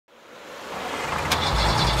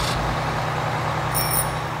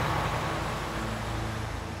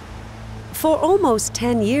For almost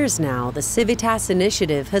 10 years now, the CIVITAS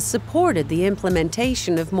Initiative has supported the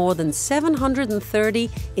implementation of more than 730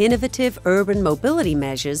 innovative urban mobility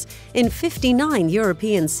measures in 59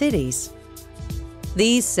 European cities.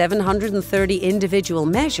 These 730 individual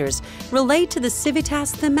measures relate to the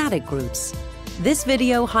CIVITAS thematic groups. This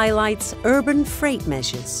video highlights urban freight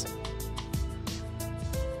measures.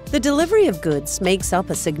 The delivery of goods makes up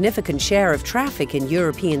a significant share of traffic in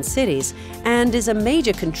European cities and is a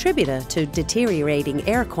major contributor to deteriorating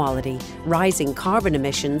air quality, rising carbon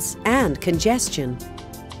emissions, and congestion.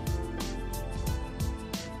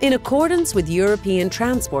 In accordance with European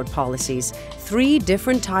transport policies, 3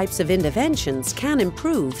 different types of interventions can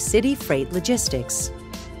improve city freight logistics.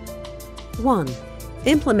 1.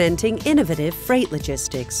 Implementing innovative freight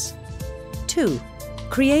logistics. 2.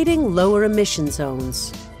 Creating lower emission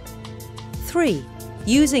zones. 3.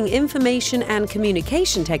 Using information and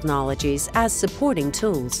communication technologies as supporting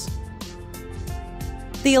tools.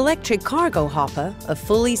 The electric cargo hopper, a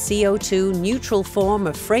fully CO2 neutral form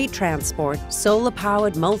of freight transport,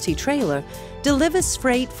 solar-powered multi-trailer, delivers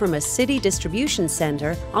freight from a city distribution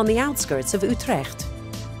center on the outskirts of Utrecht.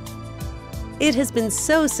 It has been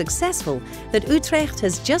so successful that Utrecht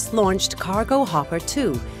has just launched Cargo Hopper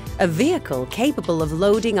 2, a vehicle capable of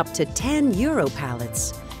loading up to 10 Euro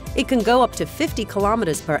pallets. It can go up to 50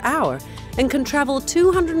 kilometers per hour and can travel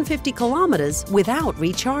 250 kilometers without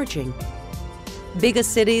recharging. Bigger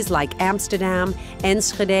cities like Amsterdam,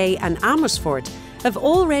 Enschede and Amersfoort have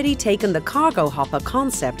already taken the cargo hopper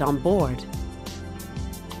concept on board.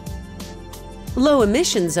 Low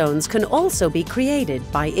emission zones can also be created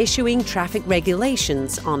by issuing traffic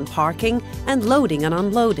regulations on parking and loading and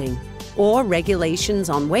unloading, or regulations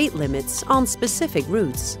on weight limits on specific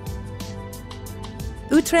routes.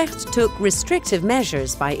 Utrecht took restrictive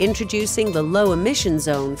measures by introducing the low emission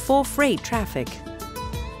zone for freight traffic.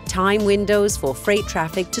 Time windows for freight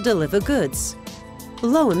traffic to deliver goods.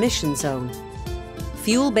 Low emission zone.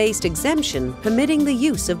 Fuel-based exemption permitting the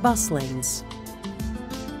use of bus lanes.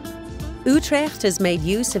 Utrecht has made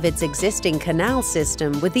use of its existing canal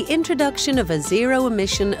system with the introduction of a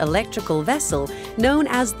zero-emission electrical vessel known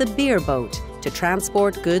as the beer boat to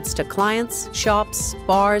transport goods to clients, shops,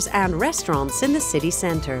 bars and restaurants in the city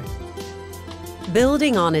centre.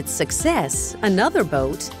 Building on its success, another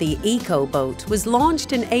boat, the Eco Boat, was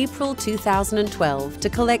launched in April 2012 to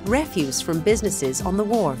collect refuse from businesses on the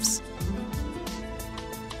wharves.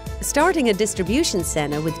 Starting a distribution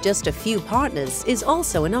centre with just a few partners is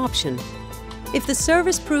also an option. If the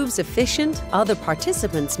service proves efficient, other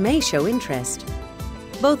participants may show interest.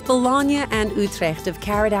 Both Bologna and Utrecht have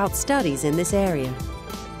carried out studies in this area.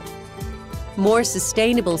 More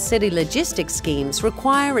sustainable city logistics schemes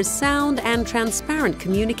require a sound and transparent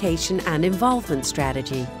communication and involvement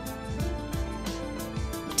strategy.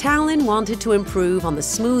 Tallinn wanted to improve on the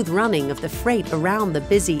smooth running of the freight around the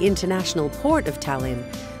busy international port of Tallinn,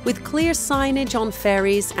 with clear signage on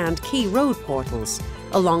ferries and key road portals,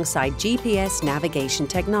 alongside GPS navigation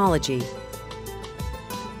technology.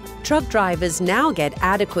 Truck drivers now get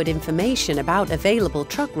adequate information about available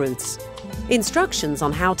truck routes. Instructions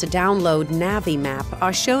on how to download Navimap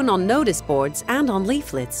are shown on notice boards and on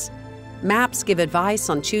leaflets. Maps give advice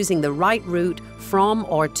on choosing the right route from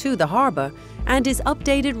or to the harbour and is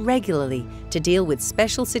updated regularly to deal with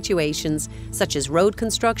special situations such as road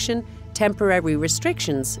construction, temporary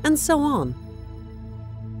restrictions, and so on.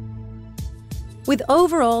 With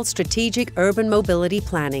overall strategic urban mobility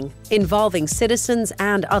planning involving citizens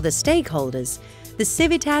and other stakeholders, the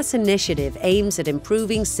CIVITAS Initiative aims at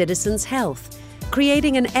improving citizens' health,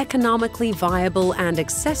 creating an economically viable and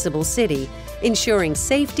accessible city, ensuring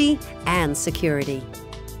safety and security.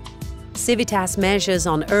 CIVITAS measures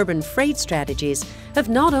on urban freight strategies have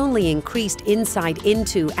not only increased insight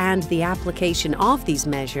into and the application of these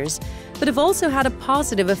measures, but have also had a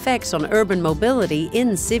positive effect on urban mobility in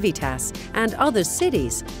CIVITAS and other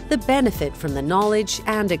cities that benefit from the knowledge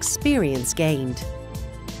and experience gained.